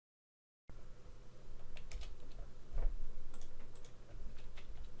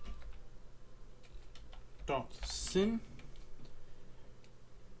dot sin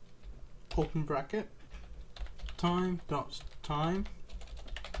open bracket time dot time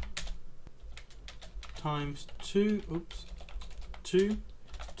times 2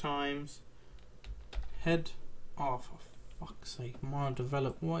 times head. Oh, for fuck's sake, Mara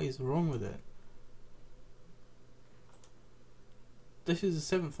develop, what is wrong with it? This is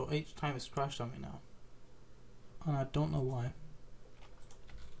the 7th or 8th time it's crashed on me now, and I don't know why.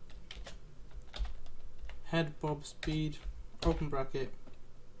 Headbob speed open bracket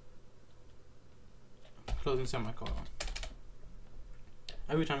closing semicolon.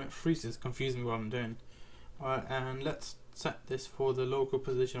 Every time it freezes, confusing me what I'm doing. Alright, and let's set this for the local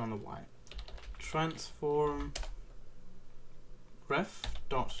position on the Y. Transform ref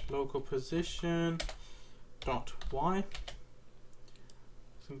dot local position dot Y.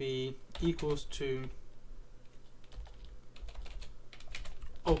 It's gonna be equals to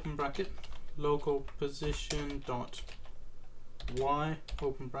open bracket local position dot Y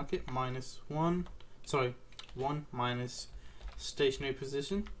open bracket minus 1 minus stationary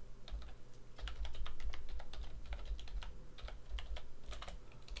position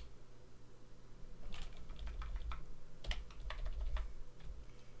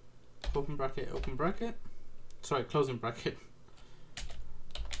open bracket closing bracket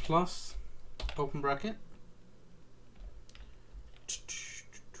plus open bracket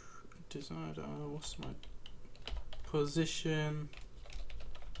decide what's my position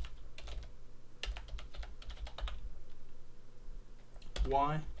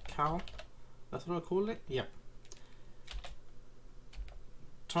Y cal, that's what I call it, yep,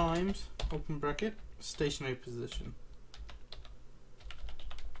 times open bracket stationary position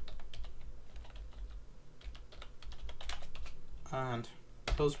and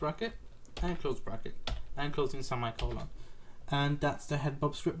close bracket and close bracket and closing semicolon, and that's the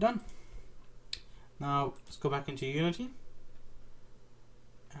Headbob script done. Now let's go back into Unity,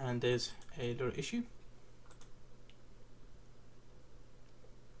 and there's a little issue.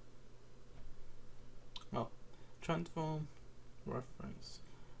 Well, transform reference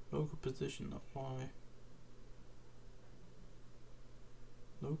local position of Y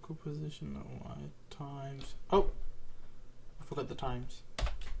local position of Y times, oh, I forgot the times.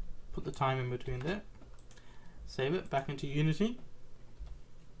 Put the time in between there. Save it back into Unity.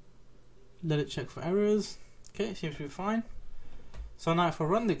 Let it check for errors. Okay, it seems to be fine. So now if I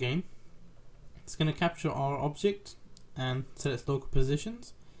run the game, it's going to capture our object and set its local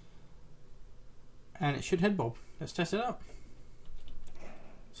positions, and it should headbob. Let's test it out.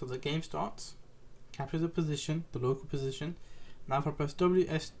 So the game starts, captures the position, the local position. Now if I press W,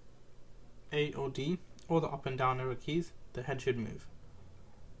 S, A or D, or the up and down arrow keys, the head should move.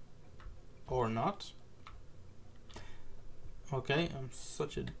 Or not. Okay, I'm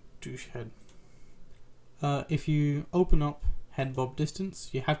such a douchehead. If you open up Headbob distance,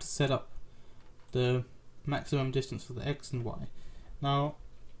 you have to set up the maximum distance for the X and Y. Now,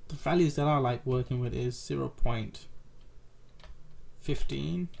 the values that I like working with is 0.15,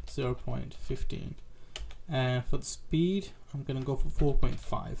 0.15. And for the speed, I'm going to go for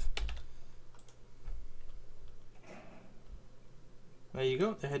 4.5. There you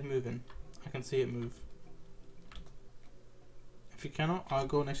go, the head moving. I can see it move. If you cannot, I'll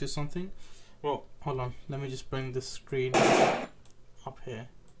go next to something. Well, hold on, let me just bring the screen up here.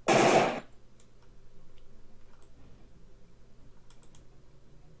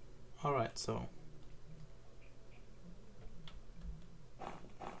 Alright, so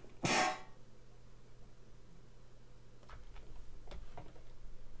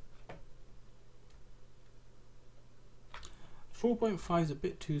 4.5 is a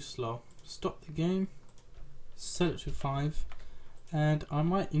bit too slow. Stop the game, set it to 5, and I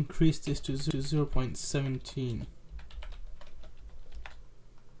might increase this to 0.17.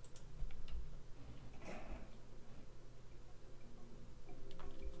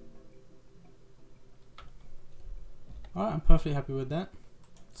 Alright, I'm perfectly happy with that.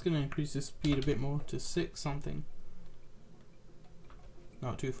 It's going to increase the speed a bit more to 6 something.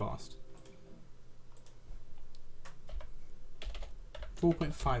 Not too fast.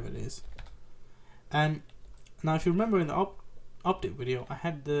 4.5 it is. And now if you remember in the update video, I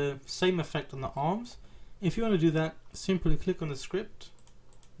had the same effect on the arms. If you want to do that, simply click on the script,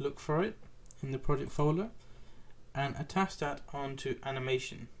 look for it in the project folder, and attach that onto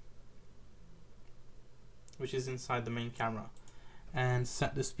animation, which is inside the main camera, and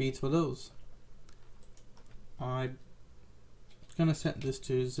set the speeds for those. I'm gonna set this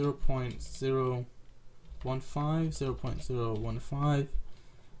to 0.015, 0.015,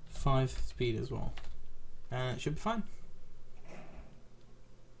 5 speed as well, and it should be fine.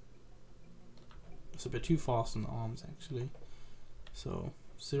 It's a bit too fast on the arms actually. So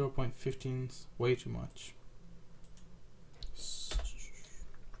 0.15 is way too much.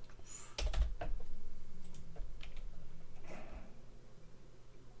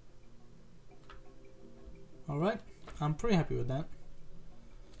 Alright, I'm pretty happy with that.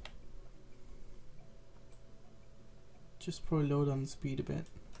 Just probably load on the speed a bit.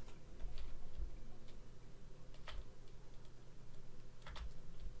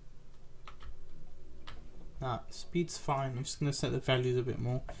 Speed's fine. I'm just going to set the values a bit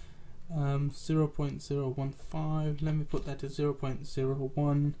more. 0.015. Let me put that to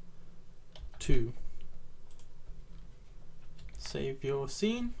 0.012. Save your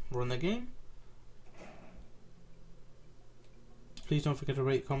scene. Run the game. Please don't forget to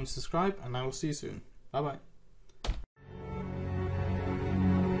rate, comment, subscribe, and I will see you soon. Bye bye.